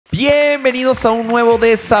Bienvenidos a un nuevo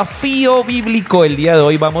desafío bíblico. El día de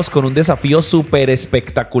hoy vamos con un desafío súper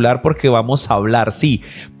espectacular porque vamos a hablar,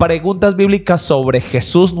 preguntas bíblicas sobre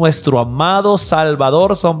Jesús, nuestro amado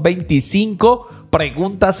Salvador. Son 25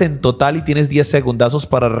 preguntas en total y tienes 10 segundazos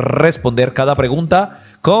para responder cada pregunta.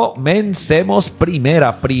 Comencemos.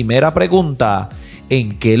 Primera pregunta.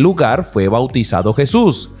 ¿En qué lugar fue bautizado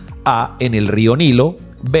Jesús? A, en el río Nilo.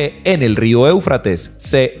 B, en el río Éufrates.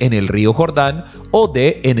 C, en el río Jordán. O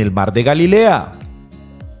D, en el mar de Galilea.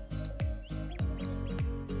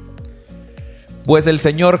 Pues el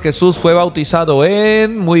Señor Jesús fue bautizado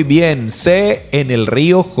en, muy bien, C, en el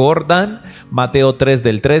río Jordán. Mateo 3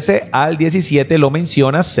 del 13 al 17 lo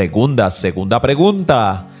menciona. Segunda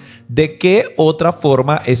pregunta. ¿De qué otra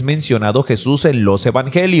forma es mencionado Jesús en los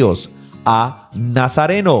evangelios? A,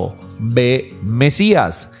 Nazareno. B,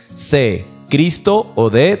 Mesías. C, Cristo. O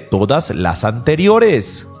D, todas las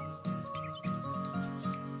anteriores.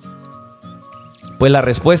 Pues la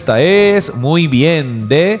respuesta es, muy bien,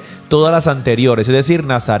 de todas las anteriores. Es decir,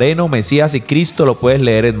 Nazareno, Mesías y Cristo lo puedes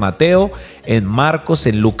leer en Mateo, en Marcos,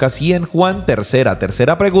 en Lucas y en Juan.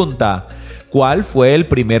 Tercera pregunta. ¿Cuál fue el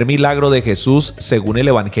primer milagro de Jesús según el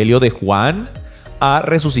Evangelio de Juan? A,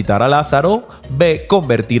 resucitar a Lázaro. B,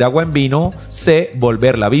 convertir agua en vino. C,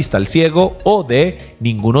 volver la vista al ciego. O D,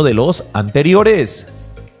 ninguno de los anteriores.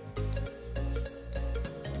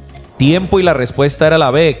 Tiempo y la respuesta era la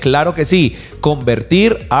B, claro que sí.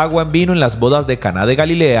 Convertir agua en vino en las bodas de Caná de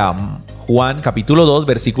Galilea. Juan capítulo 2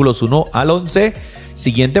 versículos 1 al 11.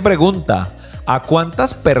 Siguiente pregunta. ¿A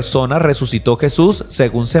cuántas personas resucitó Jesús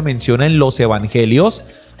según se menciona en los evangelios?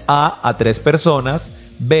 A 3 personas.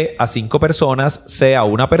 B, a 5 personas. C, a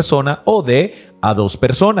 1 persona. O D, a 2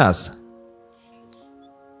 personas.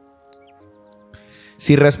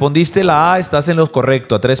 Si respondiste la A, estás en lo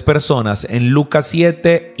correcto, a 3 personas. En Lucas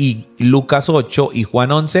 7 y Lucas 8 y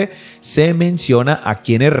Juan 11 se menciona a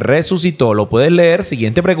quienes resucitó. Lo puedes leer.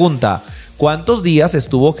 Siguiente pregunta. ¿Cuántos días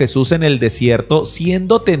estuvo Jesús en el desierto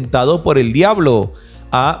siendo tentado por el diablo?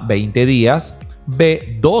 A, 20 días.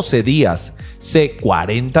 B, 12 días. C,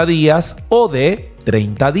 40 días. O D,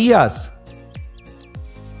 30 días.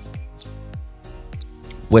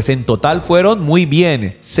 Pues en total fueron, muy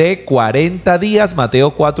bien, C, 40 días,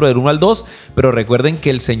 Mateo 4 del 1 al 2, pero recuerden que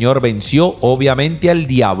el Señor venció obviamente al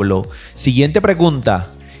diablo. Siguiente pregunta,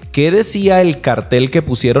 ¿qué decía el cartel que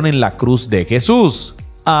pusieron en la cruz de Jesús?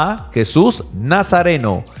 A, Jesús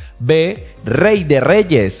Nazareno. B, Rey de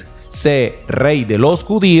Reyes. C, Rey de los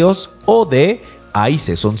Judíos. O D, ahí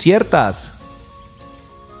se son ciertas.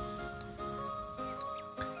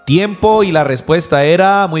 Tiempo y la respuesta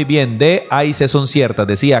era, muy bien, de ahí se son ciertas.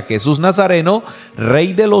 Decía Jesús Nazareno,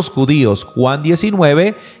 Rey de los Judíos. Juan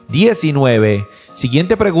 19.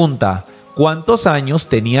 Siguiente pregunta. ¿Cuántos años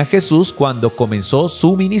tenía Jesús cuando comenzó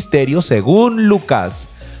su ministerio según Lucas?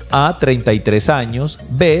 A, 33 años.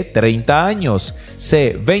 B, 30 años.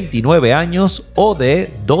 C, 29 años. O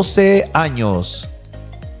D, 12 años.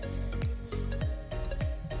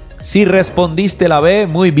 Si respondiste la B,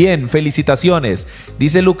 muy bien, felicitaciones.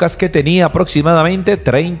 Dice Lucas que tenía aproximadamente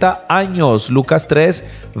 30 años. Lucas 3,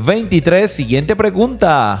 23. Siguiente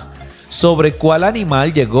pregunta. ¿Sobre cuál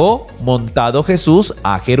animal llegó montado Jesús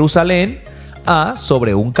a Jerusalén? A,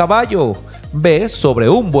 sobre un caballo. B, sobre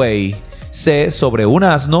un buey. C, sobre un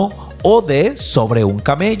asno. O D, sobre un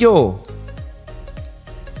camello.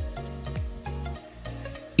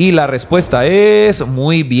 Y la respuesta es,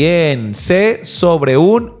 muy bien, C, sobre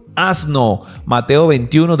un asno. Mateo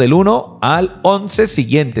 21 del 1 al 11.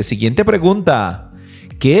 Siguiente pregunta.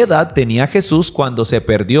 ¿Qué edad tenía Jesús cuando se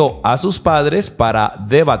perdió a sus padres para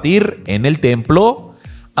debatir en el templo?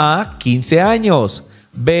 A, 15 años.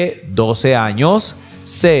 B, 12 años.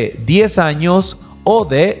 C, 10 años. O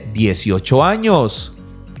D, 18 años.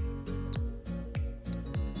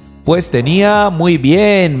 Pues tenía, muy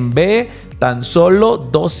bien, B, tan solo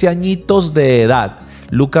 12 añitos de edad.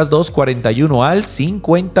 Lucas 2, 41 al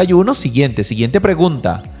 51. Siguiente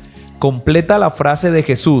pregunta. Completa la frase de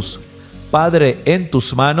Jesús. Padre, en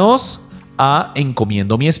tus manos. A,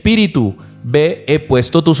 encomiendo mi espíritu. B, he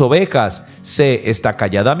puesto tus ovejas. C, está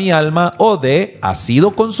callada mi alma. O D, ha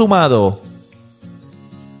sido consumado.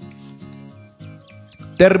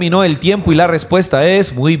 Terminó el tiempo y la respuesta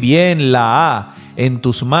es, muy bien, la A. En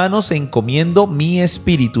tus manos encomiendo mi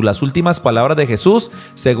espíritu. Las últimas palabras de Jesús,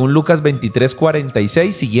 según Lucas 23,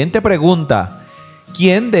 46. Siguiente pregunta.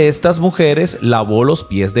 ¿Quién de estas mujeres lavó los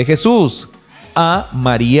pies de Jesús? A,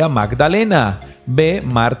 María Magdalena. B,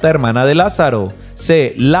 Marta, hermana de Lázaro.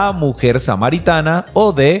 C, la mujer samaritana.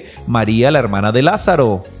 O D, María, la hermana de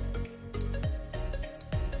Lázaro.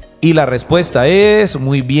 Y la respuesta es,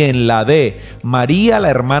 muy bien, la D, María, la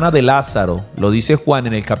hermana de Lázaro. Lo dice Juan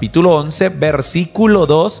en el capítulo 11, versículo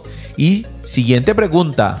 2. Y siguiente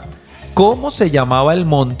pregunta, ¿cómo se llamaba el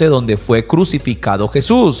monte donde fue crucificado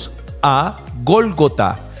Jesús? A,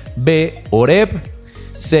 Gólgota, B, Horeb,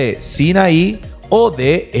 C, Sinaí o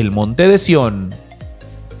D, el monte de Sión.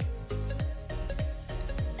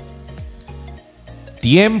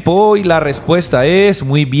 Tiempo, y la respuesta es,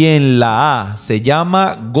 muy bien, la A, se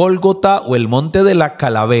llama Gólgota o el monte de la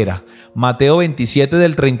calavera. Mateo 27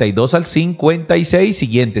 del 32 al 56.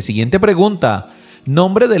 Siguiente pregunta.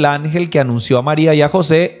 Nombre del ángel que anunció a María y a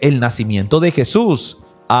José el nacimiento de Jesús.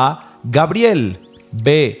 A, Gabriel,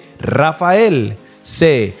 B, Rafael,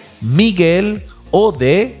 C, Miguel o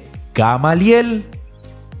D, Gamaliel.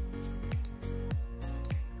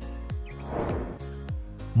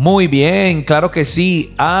 Muy bien, claro que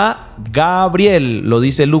sí, a Gabriel, lo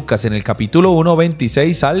dice Lucas en el capítulo 1,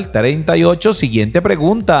 26 al 38. Siguiente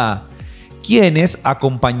pregunta. ¿Quiénes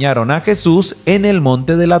acompañaron a Jesús en el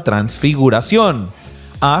monte de la transfiguración?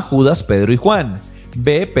 A, Judas, Pedro y Juan,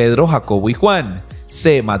 B, Pedro, Jacobo y Juan,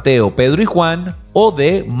 C, Mateo, Pedro y Juan o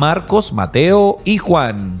D, Marcos, Mateo y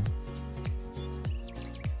Juan.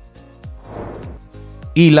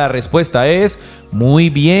 Y la respuesta es, muy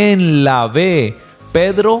bien, la B,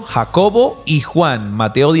 Pedro, Jacobo y Juan.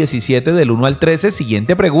 Mateo 17 del 1 al 13.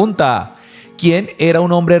 Siguiente pregunta. ¿Quién era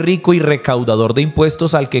un hombre rico y recaudador de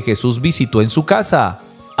impuestos al que Jesús visitó en su casa?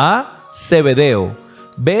 A, Zebedeo,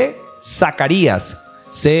 B, Zacarías,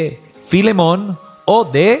 C, Filemón o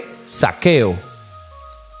D, Zaqueo.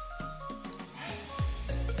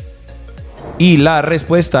 Y la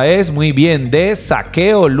respuesta es, muy bien, de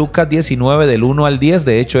Zaqueo. Lucas 19 del 1 al 10.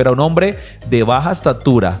 De hecho, era un hombre de baja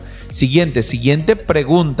estatura. Siguiente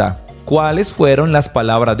pregunta. ¿Cuáles fueron las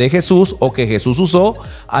palabras de Jesús o que Jesús usó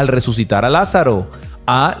al resucitar a Lázaro?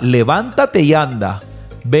 A, levántate y anda.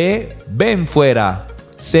 B, ven fuera.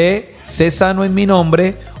 C, sé sano en mi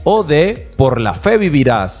nombre. O D, por la fe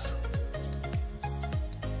vivirás.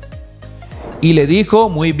 Y le dijo,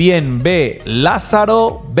 muy bien, B,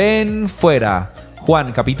 Lázaro, ven fuera.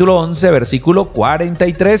 Juan capítulo 11, versículo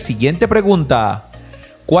 43. Siguiente pregunta.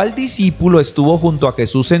 ¿Cuál discípulo estuvo junto a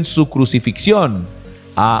Jesús en su crucifixión?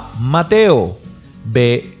 A, Mateo,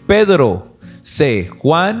 B, Pedro, C,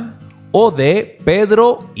 Juan o D,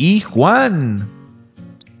 Pedro y Juan.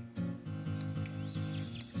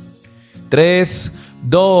 3,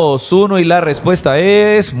 2, 1 y la respuesta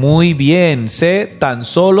es, muy bien, C, tan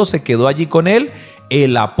solo se quedó allí con él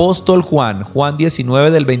el apóstol Juan. Juan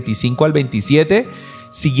 19 del 25 al 27.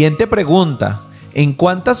 Siguiente pregunta. ¿En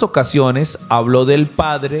cuántas ocasiones habló del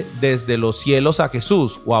Padre desde los cielos a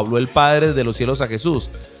Jesús? ¿O habló el Padre desde los cielos a Jesús?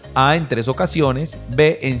 A, en 3 ocasiones,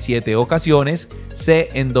 B, en 7 ocasiones, C,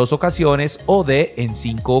 en 2 ocasiones o D, en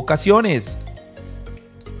 5 ocasiones.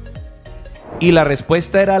 Y la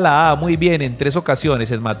respuesta era la A, muy bien, en 3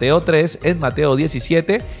 ocasiones, en Mateo 3, en Mateo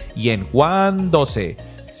 17 y en Juan 12.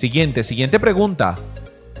 Siguiente pregunta.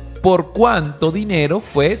 ¿Por cuánto dinero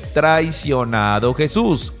fue traicionado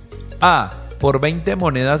Jesús? A, por 20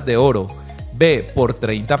 monedas de oro, B, por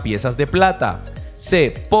 30 piezas de plata,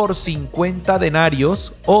 C, por 50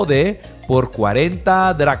 denarios o D, por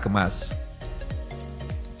 40 dracmas.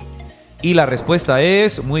 Y la respuesta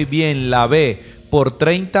es, muy bien, la B, por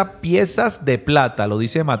 30 piezas de plata. Lo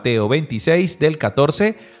dice Mateo 26 del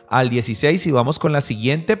 14 al 16. Y vamos con la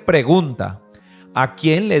siguiente pregunta. ¿A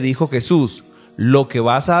quién le dijo Jesús, lo que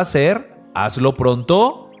vas a hacer, hazlo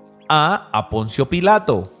pronto? A Poncio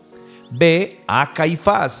Pilato, B, a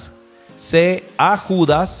Caifás, C, a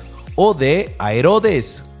Judas o D, a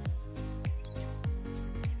Herodes.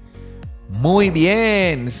 Muy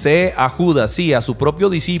bien, C, a Judas, sí, a su propio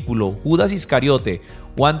discípulo, Judas Iscariote.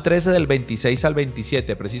 Juan 13 del 26 al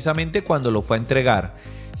 27, precisamente cuando lo fue a entregar.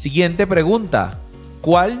 Siguiente pregunta.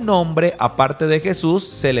 ¿Cuál nombre aparte de Jesús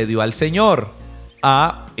se le dio al Señor?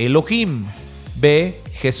 A, Elohim, B,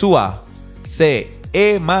 Jesúa, C,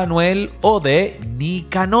 Emanuel o D,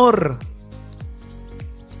 Nicanor.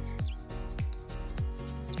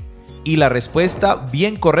 Y la respuesta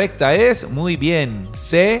bien correcta es, muy bien,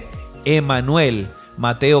 C, Emanuel.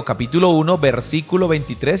 Mateo capítulo 1 versículo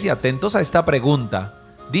 23. Y atentos a esta pregunta.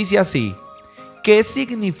 Dice así: ¿qué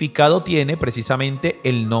significado tiene precisamente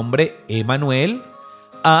el nombre Emanuel?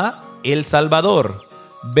 A, el Salvador,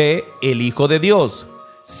 B, el Hijo de Dios,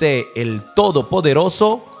 C, el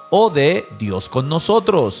Todopoderoso o D, Dios con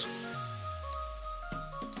nosotros.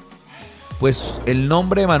 Pues el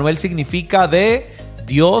nombre Emanuel significa de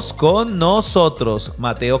Dios con nosotros.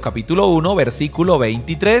 Mateo capítulo 1 versículo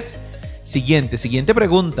 23. Siguiente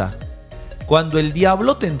pregunta. Cuando el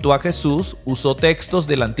diablo tentó a Jesús, usó textos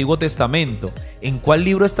del Antiguo Testamento. ¿En cuál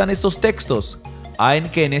libro están estos textos? A, en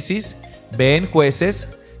Génesis, B, en Jueces,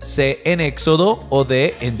 C, en Éxodo o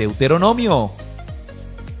D, en Deuteronomio.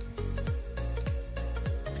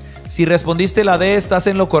 Si respondiste la D, estás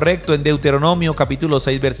en lo correcto, en Deuteronomio capítulo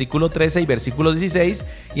 6, versículo 13 y versículo 16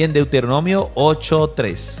 y en Deuteronomio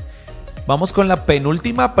 8:3. Vamos con la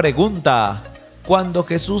penúltima pregunta. Cuando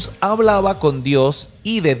Jesús hablaba con Dios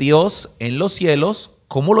y de Dios en los cielos,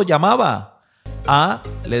 ¿cómo lo llamaba? A,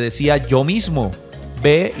 le decía yo mismo.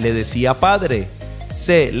 B, le decía Padre.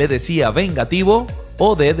 C, le decía vengativo.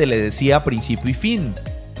 O D, le decía principio y fin.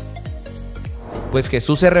 Pues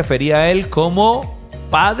Jesús se refería a él como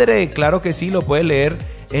Padre. Claro que sí, lo puede leer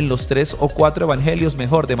en los 3 o 4 evangelios,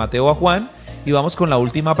 mejor, de Mateo a Juan. Y vamos con la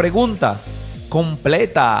última pregunta.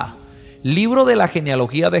 Completa. Libro de la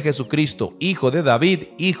genealogía de Jesucristo, hijo de David,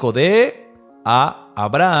 hijo de A,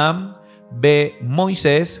 Abraham, B,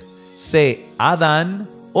 Moisés, C, Adán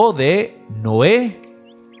o D, Noé.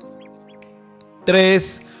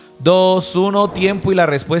 3, 2, 1, tiempo, y la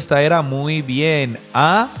respuesta era muy bien.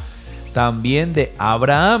 A, también de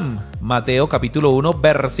Abraham. Mateo capítulo 1,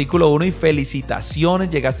 versículo 1, y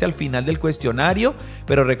felicitaciones, llegaste al final del cuestionario,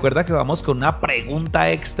 pero recuerda que vamos con una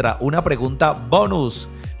pregunta extra, una pregunta bonus.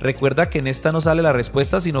 Recuerda que en esta no sale la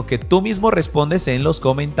respuesta, sino que tú mismo respondes en los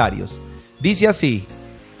comentarios. Dice así: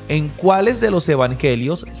 ¿en cuáles de los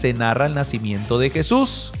evangelios se narra el nacimiento de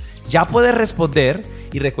Jesús? Ya puedes responder,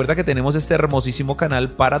 y recuerda que tenemos este hermosísimo canal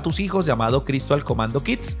para tus hijos llamado Cristo al Comando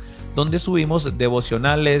Kids, donde subimos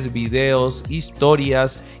devocionales, videos,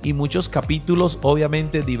 historias y muchos capítulos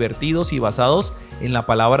obviamente divertidos y basados en la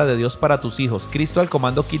palabra de Dios para tus hijos. Cristo al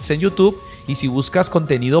Comando Kids en YouTube. Y si buscas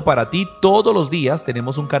contenido para ti todos los días,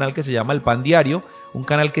 tenemos un canal que se llama El Pan Diario, un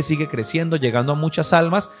canal que sigue creciendo, llegando a muchas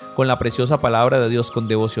almas con la preciosa palabra de Dios, con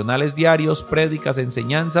devocionales diarios, prédicas,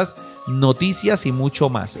 enseñanzas, noticias y mucho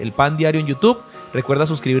más. El Pan Diario en YouTube. Recuerda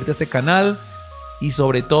suscribirte a este canal y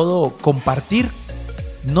sobre todo compartir.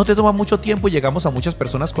 No te toma mucho tiempo y llegamos a muchas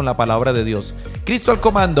personas con la palabra de Dios. Cristo al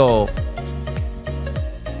Comando.